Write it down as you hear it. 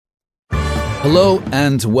Hello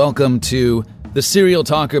and welcome to the Serial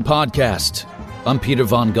Talker Podcast. I'm Peter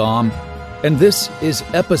Von Gom, and this is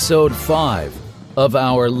episode 5 of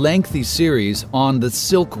our lengthy series on the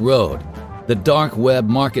Silk Road, the dark web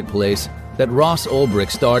marketplace that Ross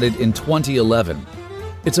Ulbricht started in 2011.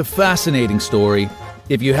 It's a fascinating story.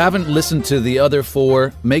 If you haven't listened to the other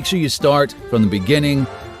 4, make sure you start from the beginning,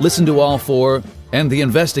 listen to all 4, and the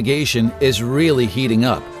investigation is really heating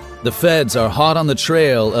up. The feds are hot on the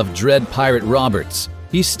trail of Dread Pirate Roberts.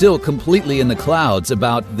 He's still completely in the clouds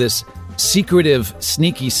about this secretive,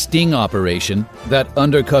 sneaky sting operation that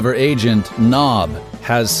undercover agent Nob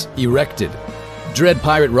has erected. Dread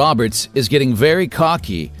Pirate Roberts is getting very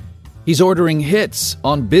cocky. He's ordering hits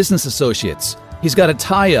on business associates. He's got a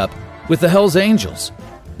tie-up with the Hells Angels.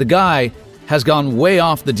 The guy has gone way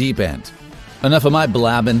off the deep end. Enough of my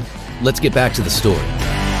blabbing. Let's get back to the story.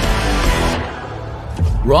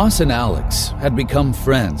 Ross and Alex had become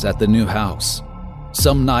friends at the new house.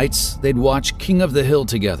 Some nights, they'd watch King of the Hill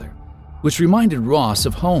together, which reminded Ross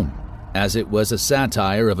of home, as it was a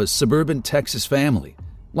satire of a suburban Texas family,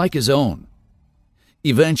 like his own.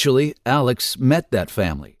 Eventually, Alex met that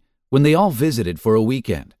family when they all visited for a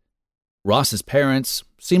weekend. Ross's parents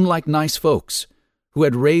seemed like nice folks who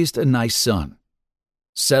had raised a nice son.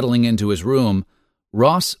 Settling into his room,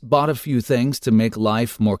 Ross bought a few things to make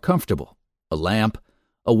life more comfortable: a lamp,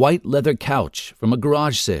 a white leather couch from a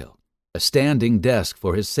garage sale, a standing desk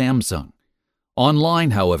for his Samsung.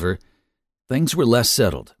 Online, however, things were less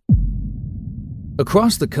settled.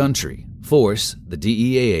 Across the country, Force, the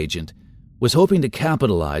DEA agent, was hoping to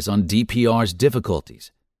capitalize on DPR's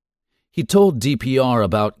difficulties. He told DPR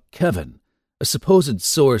about Kevin, a supposed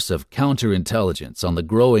source of counterintelligence on the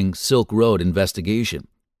growing Silk Road investigation.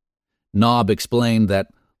 Nob explained that,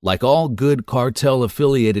 like all good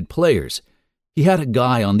cartel-affiliated players, he had a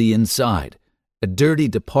guy on the inside, a dirty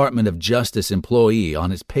Department of Justice employee on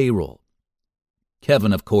his payroll.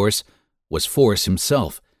 Kevin, of course, was Force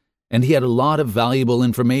himself, and he had a lot of valuable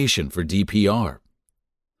information for DPR.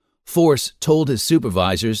 Force told his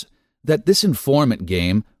supervisors that this informant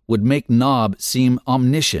game would make Nob seem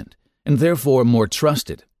omniscient and therefore more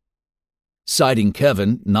trusted. Citing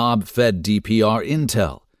Kevin, Nob fed DPR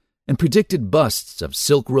intel and predicted busts of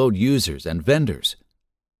Silk Road users and vendors.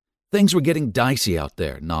 Things were getting dicey out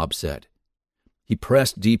there, Nob said. He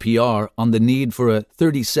pressed DPR on the need for a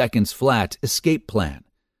 30 seconds flat escape plan,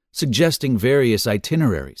 suggesting various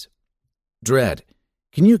itineraries. Dread,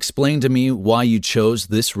 can you explain to me why you chose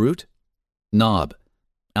this route? Nob,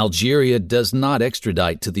 Algeria does not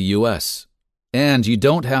extradite to the U.S., and you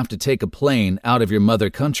don't have to take a plane out of your mother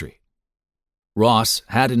country. Ross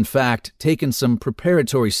had in fact taken some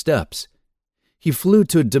preparatory steps. He flew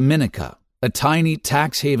to Dominica, a tiny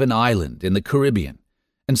tax haven island in the Caribbean,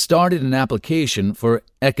 and started an application for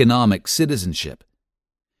economic citizenship.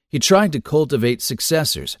 He tried to cultivate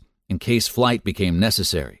successors in case flight became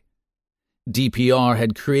necessary. DPR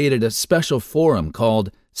had created a special forum called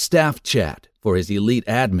Staff Chat for his elite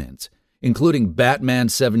admins, including Batman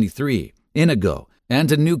 73, Inigo,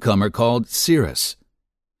 and a newcomer called Cirrus.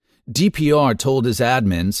 DPR told his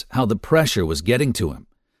admins how the pressure was getting to him,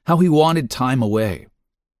 how he wanted time away.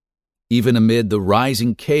 Even amid the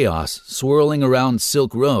rising chaos swirling around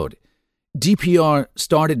Silk Road, DPR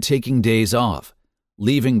started taking days off,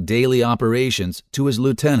 leaving daily operations to his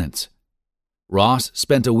lieutenants. Ross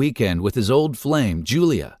spent a weekend with his old flame,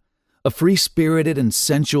 Julia, a free-spirited and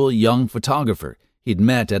sensual young photographer he'd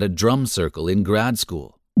met at a drum circle in grad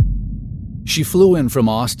school. She flew in from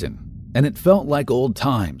Austin, and it felt like old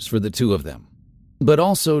times for the two of them, but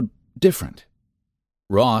also different.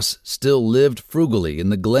 Ross still lived frugally in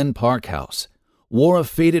the Glen Park house, wore a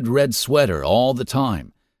faded red sweater all the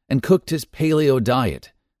time, and cooked his paleo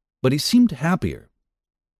diet, but he seemed happier.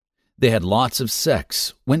 They had lots of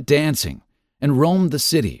sex, went dancing, and roamed the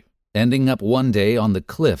city, ending up one day on the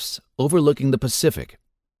cliffs overlooking the Pacific.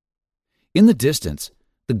 In the distance,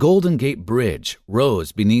 the Golden Gate Bridge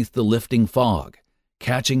rose beneath the lifting fog,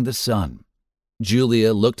 catching the sun.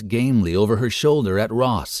 Julia looked gamely over her shoulder at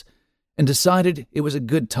Ross and decided it was a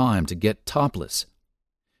good time to get topless.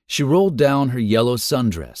 She rolled down her yellow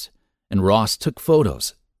sundress, and Ross took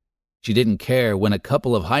photos. She didn't care when a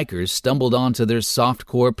couple of hikers stumbled onto their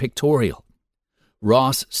softcore pictorial.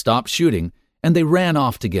 Ross stopped shooting, and they ran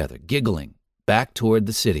off together, giggling, back toward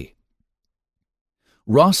the city.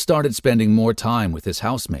 Ross started spending more time with his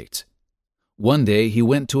housemates. One day he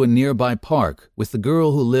went to a nearby park with the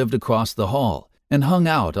girl who lived across the hall and hung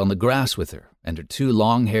out on the grass with her and her 2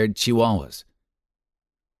 long-haired chihuahuas.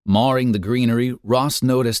 Marring the greenery, Ross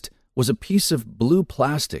noticed was a piece of blue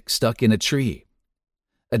plastic stuck in a tree.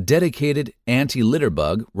 a dedicated anti-litter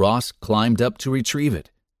bug, Ross climbed up to retrieve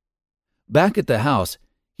it. Back at the house,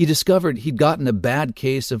 he discovered he'd gotten a bad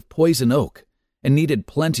case of poison oak and needed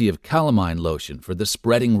plenty of calamine lotion for the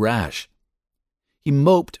spreading rash. He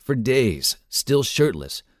moped for days, still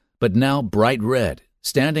shirtless, but now bright red,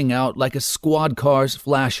 standing out like a squad car's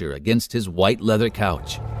flasher against his white leather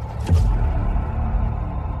couch.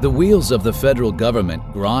 The wheels of the federal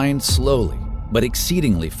government grind slowly, but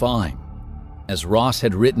exceedingly fine. As Ross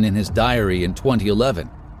had written in his diary in 2011,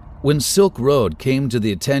 when Silk Road came to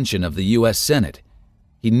the attention of the U.S. Senate,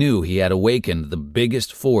 he knew he had awakened the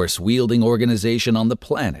biggest force-wielding organization on the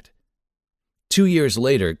planet. 2 years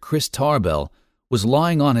later, Chris Tarbell was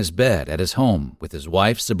lying on his bed at his home with his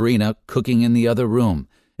wife Sabrina cooking in the other room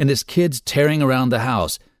and his kids tearing around the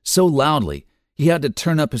house so loudly he had to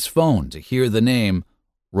turn up his phone to hear the name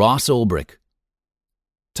Ross Ulbricht.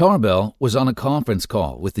 Tarbell was on a conference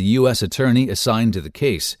call with the U.S. attorney assigned to the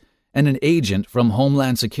case and an agent from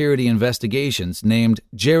Homeland Security Investigations named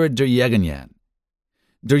Jared Deryeganyan.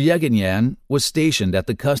 Deryeganyan was stationed at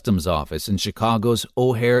the customs office in Chicago's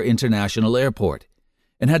O'Hare International Airport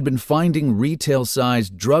and had been finding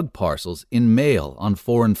retail-sized drug parcels in mail on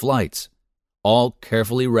foreign flights, all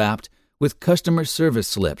carefully wrapped with customer service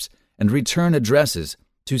slips and return addresses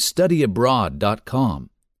to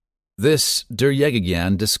studyabroad.com. This,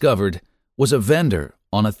 Deryeganyan discovered, was a vendor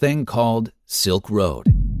on a thing called Silk Road.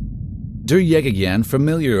 Deryeganyan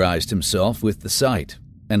familiarized himself with the site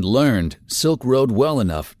and learned Silk Road well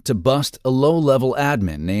enough to bust a low-level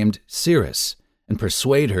admin named Cirrus and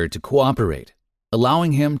persuade her to cooperate,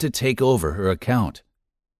 allowing him to take over her account.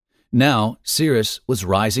 Now, Cirrus was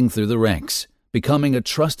rising through the ranks, becoming a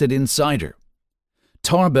trusted insider.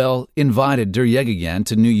 Tarbell invited Deryeganyan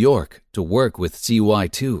to New York to work with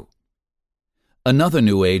CY2. Another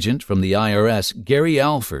new agent from the IRS, Gary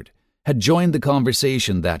Alford, had joined the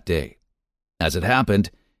conversation that day. As it happened,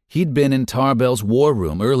 he'd been in Tarbell's war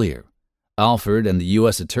room earlier. Alford and the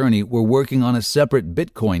U.S. attorney were working on a separate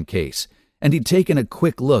Bitcoin case, and he'd taken a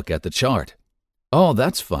quick look at the chart. "Oh,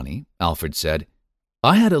 that's funny," Alford said.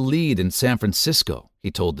 "I had a lead in San Francisco," he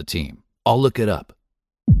told the team. "I'll look it up."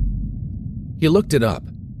 He looked it up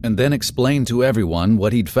and then explained to everyone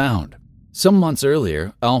what he'd found. Some months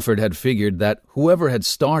earlier, Alford had figured that whoever had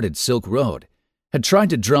started Silk Road had tried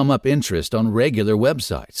to drum up interest on regular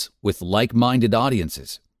websites with like-minded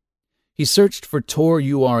audiences. He searched for Tor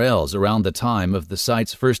URLs around the time of the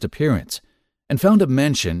site's first appearance and found a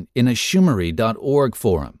mention in a Shumery.org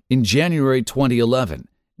forum in January 2011,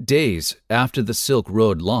 days after the Silk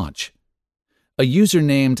Road launch. A user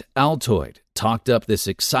named Altoid talked up this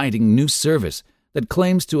exciting new service that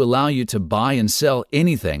claims to allow you to buy and sell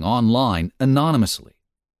anything online anonymously.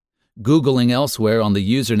 Googling elsewhere on the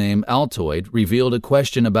username Altoid revealed a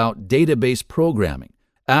question about database programming,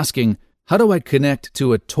 asking, "How do I connect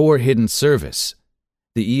to a Tor hidden service?"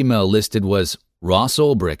 The email listed was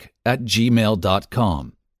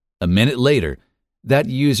rossulbricht@gmail.com. A minute later, that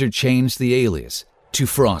user changed the alias to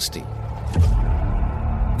Frosty.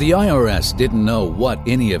 The IRS didn't know what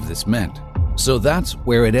any of this meant, so that's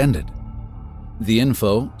where it ended. The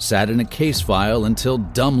info sat in a case file until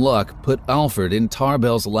dumb luck put Alford in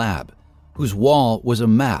Tarbell's lab, whose wall was a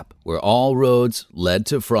map where all roads led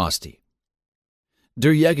to Frosty.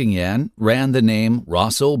 Deryeganyan ran the name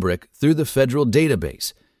Ross Ulbricht through the federal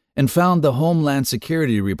database and found the Homeland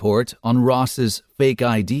Security report on Ross's fake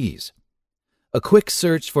IDs. A quick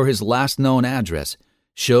search for his last known address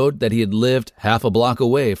showed that he had lived half a block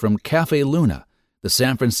away from Cafe Luna, the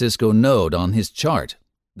San Francisco node on his chart,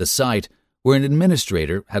 the site where an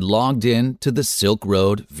administrator had logged in to the Silk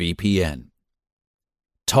Road VPN.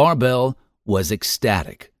 Tarbell was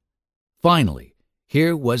ecstatic. Finally,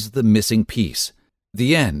 here was the missing piece,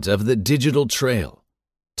 the end of the digital trail.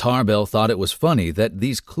 Tarbell thought it was funny that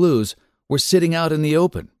these clues were sitting out in the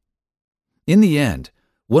open. In the end,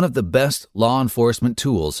 one of the best law enforcement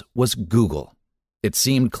tools was Google. It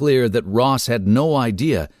seemed clear that Ross had no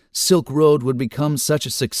idea Silk Road would become such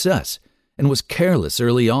a success and was careless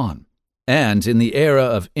early on. And in the era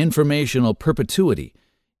of informational perpetuity,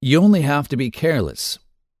 you only have to be careless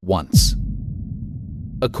once.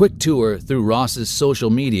 A quick tour through Ross's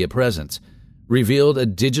social media presence revealed a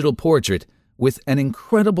digital portrait with an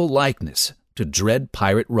incredible likeness to Dread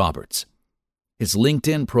Pirate Roberts. His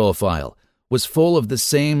LinkedIn profile was full of the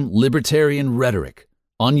same libertarian rhetoric.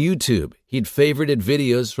 On YouTube, he'd favorited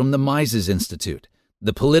videos from the Mises Institute,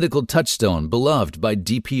 the political touchstone beloved by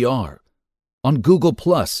DPR. On Google+,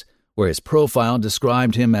 where his profile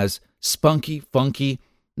described him as spunky, funky,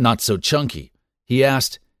 not so chunky, he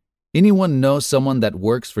asked, "Anyone know someone that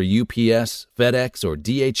works for UPS, FedEx, or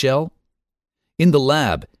DHL?" In the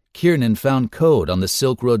lab, Kiernan found code on the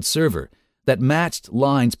Silk Road server that matched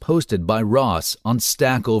lines posted by Ross on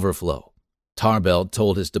Stack Overflow. Tarbell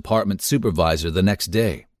told his department supervisor the next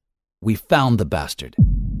day, "We found the bastard."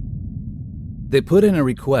 They put in a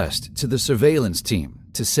request to the surveillance team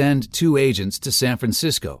to send 2 agents to San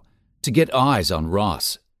Francisco to get eyes on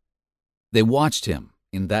Ross. They watched him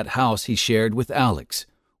in that house he shared with Alex,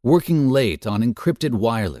 working late on encrypted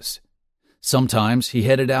wireless. Sometimes he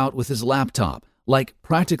headed out with his laptop, like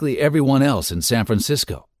practically everyone else in San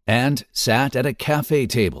Francisco, and sat at a cafe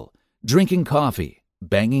table, drinking coffee,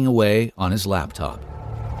 banging away on his laptop.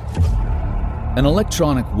 An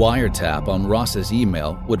electronic wiretap on Ross's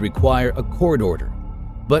email would require a court order,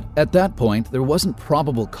 but at that point there wasn't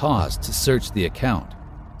probable cause to search the account,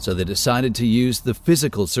 so they decided to use the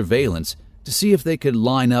physical surveillance to see if they could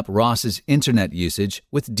line up Ross's internet usage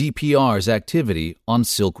with DPR's activity on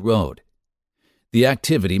Silk Road. The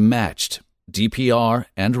activity matched. DPR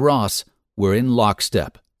and Ross were in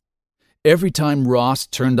lockstep. Every time Ross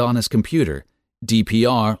turned on his computer,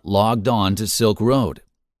 DPR logged on to Silk Road.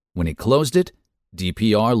 When he closed it,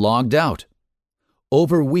 DPR logged out.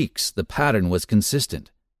 Over weeks, the pattern was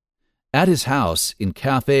consistent. At his house, in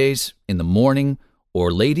cafes, in the morning,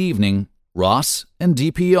 or late evening, Ross and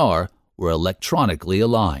DPR were electronically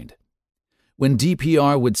aligned. When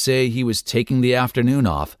DPR would say he was taking the afternoon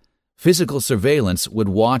off, physical surveillance would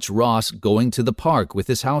watch Ross going to the park with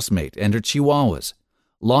his housemate and her chihuahuas,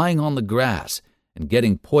 lying on the grass and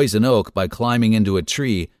getting poison oak by climbing into a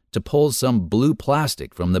tree to pull some blue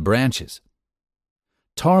plastic from the branches.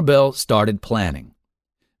 Tarbell started planning.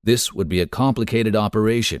 This would be a complicated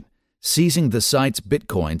operation, seizing the site's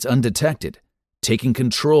bitcoins undetected, taking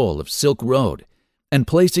control of Silk Road, and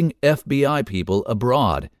placing FBI people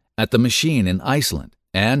abroad at the machine in Iceland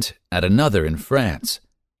and at another in France.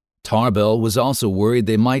 Tarbell was also worried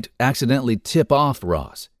they might accidentally tip off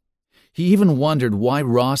Ross. He even wondered why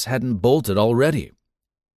Ross hadn't bolted already.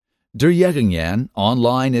 Duryeganyan,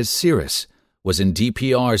 online as Cirrus, was in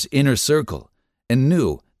DPR's inner circle and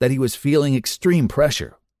knew that he was feeling extreme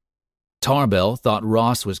pressure. Tarbell thought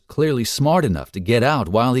Ross was clearly smart enough to get out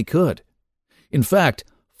while he could. In fact,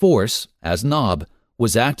 Force, as Nob,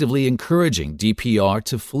 was actively encouraging DPR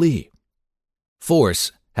to flee.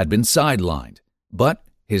 Force had been sidelined, but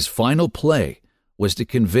his final play was to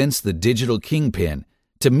convince the digital kingpin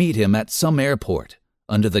to meet him at some airport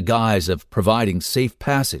under the guise of providing safe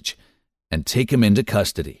passage and take him into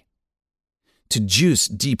custody. To juice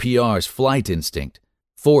DPR's flight instinct,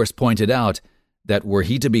 Force pointed out that were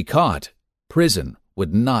he to be caught, prison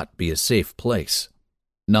would not be a safe place.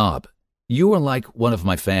 "Nob, you are like one of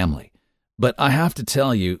my family, but I have to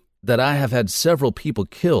tell you that I have had several people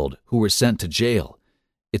killed who were sent to jail.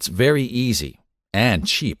 It's very easy and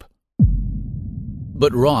cheap."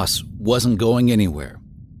 But Ross wasn't going anywhere.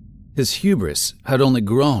 His hubris had only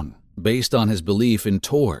grown based on his belief in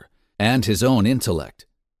Tor and his own intellect.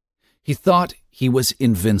 He thought he was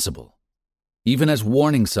invincible. Even as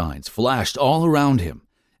warning signs flashed all around him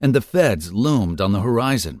and the feds loomed on the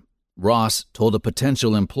horizon, Ross told a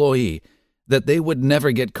potential employee that they would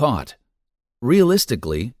never get caught.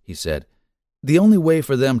 "Realistically," he said, "the only way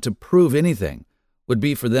for them to prove anything would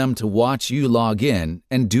be for them to watch you log in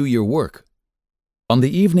and do your work." On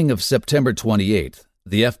the evening of September 28th,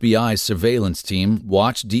 the FBI's surveillance team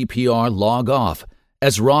watched DPR log off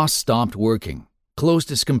as Ross stopped working, closed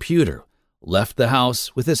his computer, left the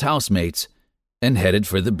house with his housemates, and headed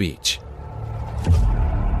for the beach.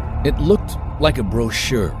 It looked like a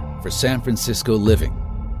brochure for San Francisco living.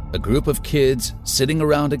 A group of kids sitting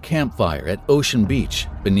around a campfire at Ocean Beach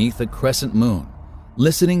beneath a crescent moon,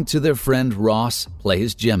 listening to their friend Ross play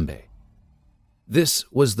his djembe. This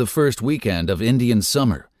was the first weekend of Indian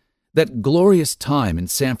summer, that glorious time in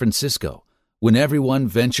San Francisco when everyone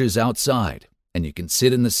ventures outside and you can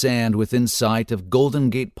sit in the sand within sight of Golden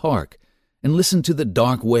Gate Park and listen to the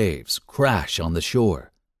dark waves crash on the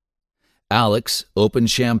shore. Alex opened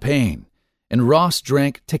champagne, and Ross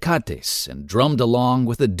drank Tecates and drummed along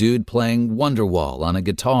with a dude playing Wonderwall on a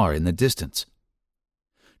guitar in the distance.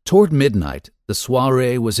 Toward midnight, the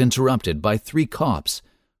soiree was interrupted by 3 cops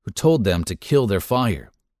who told them to kill their fire.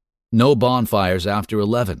 No bonfires after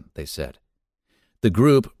 11, they said. The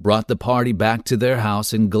group brought the party back to their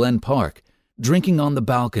house in Glen Park, drinking on the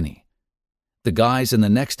balcony. The guys in the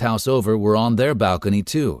next house over were on their balcony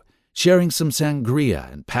too, sharing some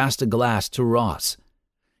sangria, and passed a glass to Ross.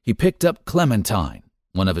 He picked up Clementine,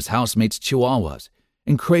 one of his housemates' chihuahuas,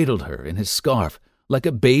 and cradled her in his scarf like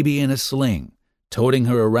a baby in a sling, toting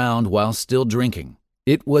her around while still drinking.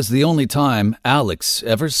 It was the only time Alex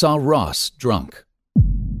ever saw Ross drunk.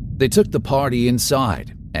 They took the party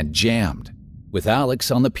inside and jammed. with Alex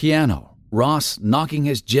on the piano, Ross knocking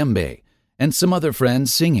his djembe, and some other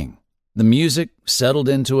friends singing. The music settled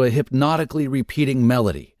into a hypnotically repeating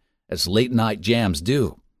melody, as late-night jams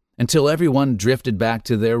do, until everyone drifted back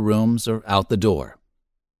to their rooms or out the door.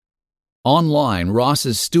 Online,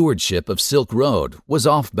 Ross's stewardship of Silk Road was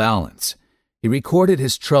off balance. He recorded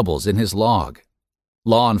his troubles in his log.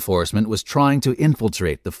 Law enforcement was trying to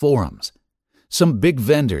infiltrate the forums. Some big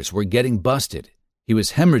vendors were getting busted. He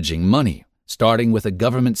was hemorrhaging money, starting with a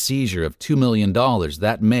government seizure of $2 million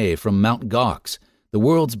that May from Mt. Gox, the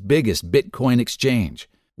world's biggest Bitcoin exchange,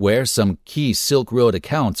 where some key Silk Road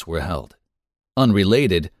accounts were held.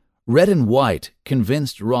 Unrelated, Red and White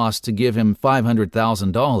convinced Ross to give him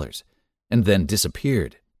 $500,000 and then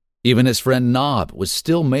disappeared. Even his friend Nob was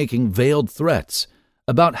still making veiled threats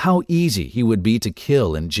about how easy he would be to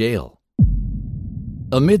kill in jail.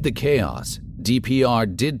 Amid the chaos,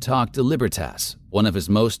 DPR did talk to Libertas, one of his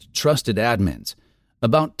most trusted admins,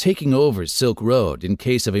 about taking over Silk Road in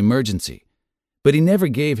case of emergency, but he never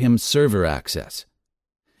gave him server access.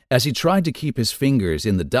 As he tried to keep his fingers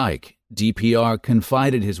in the dike, DPR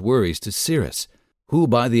confided his worries to Cirrus, who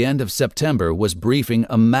by the end of September was briefing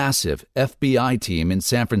a massive FBI team in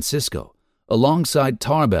San Francisco alongside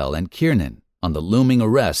Tarbell and Kiernan on the looming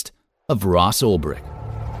arrest of Ross Ulbricht.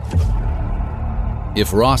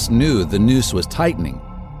 If Ross knew the noose was tightening,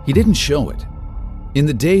 he didn't show it. In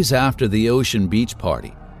the days after the Ocean Beach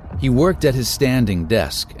party, he worked at his standing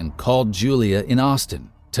desk and called Julia in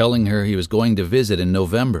Austin, telling her he was going to visit in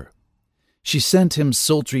November. She sent him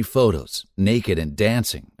sultry photos, naked and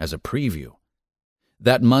dancing, as a preview.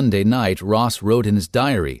 That Monday night, Ross wrote in his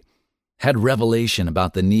diary, "Had revelation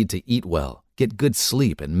about the need to eat well, get good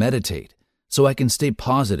sleep and meditate, so I can stay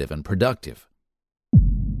positive and productive."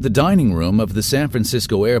 The dining room of the San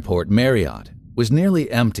Francisco Airport Marriott was nearly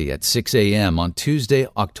empty at 6 a.m. on Tuesday,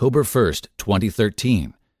 October 1st,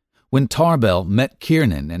 2013, when Tarbell met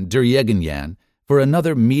Kiernan and Duryeganyan for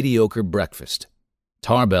another mediocre breakfast.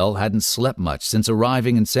 Tarbell hadn't slept much since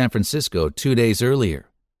arriving in San Francisco 2 days earlier.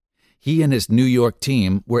 He and his New York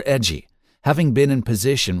team were edgy, having been in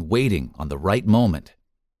position waiting on the right moment.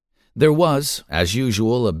 There was, as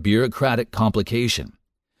usual, a bureaucratic complication.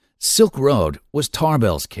 Silk Road was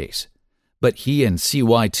Tarbell's case, but he and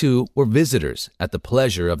CY2 were visitors at the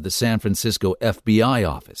pleasure of the San Francisco FBI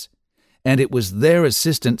office, and it was their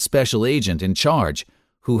assistant special agent in charge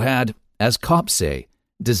who had, as cops say,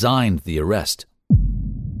 designed the arrest.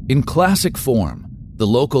 In classic form, the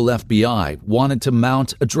local FBI wanted to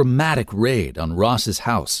mount a dramatic raid on Ross's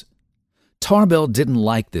house. Tarbell didn't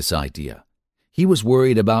like this idea. He was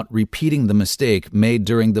worried about repeating the mistake made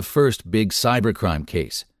during the first big cybercrime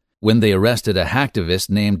case, when they arrested a hacktivist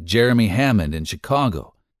named Jeremy Hammond in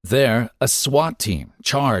Chicago. There, a SWAT team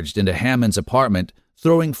charged into Hammond's apartment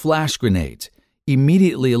throwing flash grenades,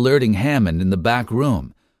 immediately alerting Hammond in the back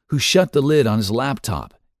room, who shut the lid on his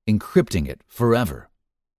laptop, encrypting it forever.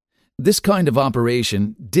 This kind of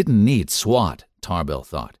operation didn't need SWAT, Tarbell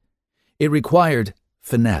thought. It required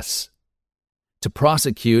finesse. To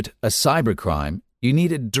prosecute a cybercrime, you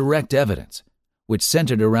needed direct evidence, which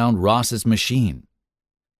centered around Ross's machine.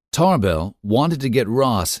 Tarbell wanted to get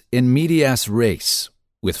Ross in medias res,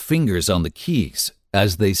 with fingers on the keys,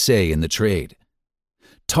 as they say in the trade.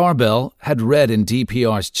 Tarbell had read in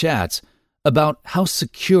DPR's chats about how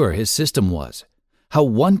secure his system was, how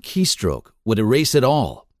one keystroke would erase it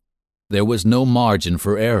all. There was no margin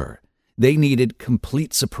for error. They needed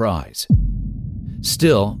complete surprise.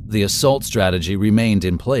 Still, the assault strategy remained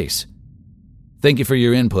in place. "Thank you for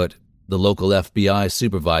your input," the local FBI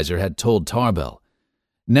supervisor had told Tarbell.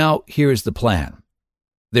 "Now, here is the plan.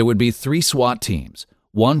 There would be 3 SWAT teams,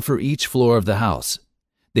 1 for each floor of the house.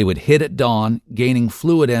 They would hit at dawn, gaining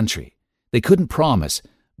fluid entry. They couldn't promise,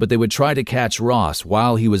 but they would try to catch Ross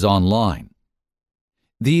while he was online.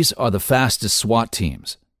 These are the fastest SWAT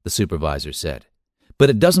teams," the supervisor said. "But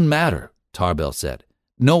it doesn't matter," Tarbell said.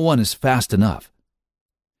 "No one is fast enough."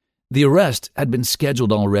 The arrest had been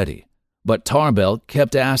scheduled already, but Tarbell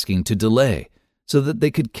kept asking to delay so that they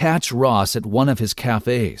could catch Ross at one of his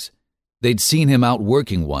cafes. They'd seen him out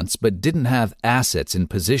working once but didn't have assets in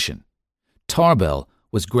position. Tarbell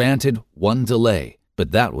was granted 1 delay,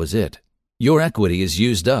 but that was it. "Your equity is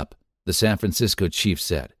used up," the San Francisco chief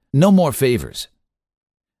said. "No more favors."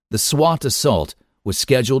 The SWAT assault was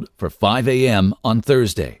scheduled for 5 a.m. on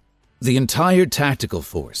Thursday. The entire tactical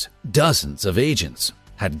force, dozens of agents,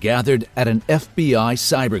 had gathered at an FBI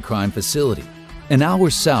cybercrime facility an hour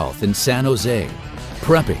south in San Jose,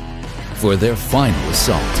 prepping for their final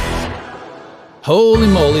assault. Holy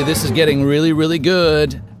moly, this is getting really, really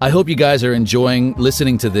good. I hope you guys are enjoying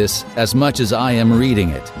listening to this as much as I am reading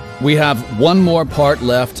it. We have one more part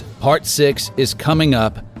left. Part 6 is coming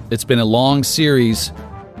up. It's been a long series,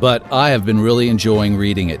 but I have been really enjoying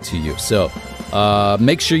reading it to you. So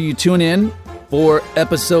make sure you tune in for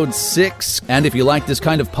episode 6. And if you like this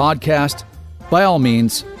kind of podcast, by all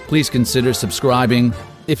means, please consider subscribing.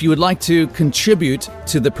 If you would like to contribute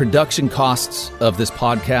to the production costs of this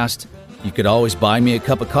podcast, you could always buy me a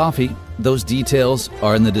cup of coffee. Those details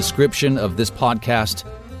are in the description of this podcast.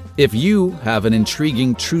 If you have an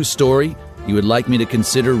intriguing true story you would like me to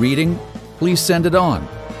consider reading, please send it on.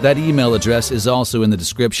 That email address is also in the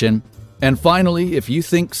description. And finally, if you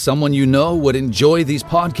think someone you know would enjoy these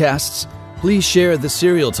podcasts, please share The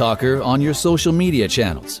Serial Talker on your social media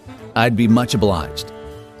channels. I'd be much obliged.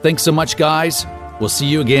 Thanks so much, guys. We'll see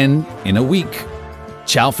you again in a week.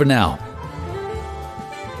 Ciao for now.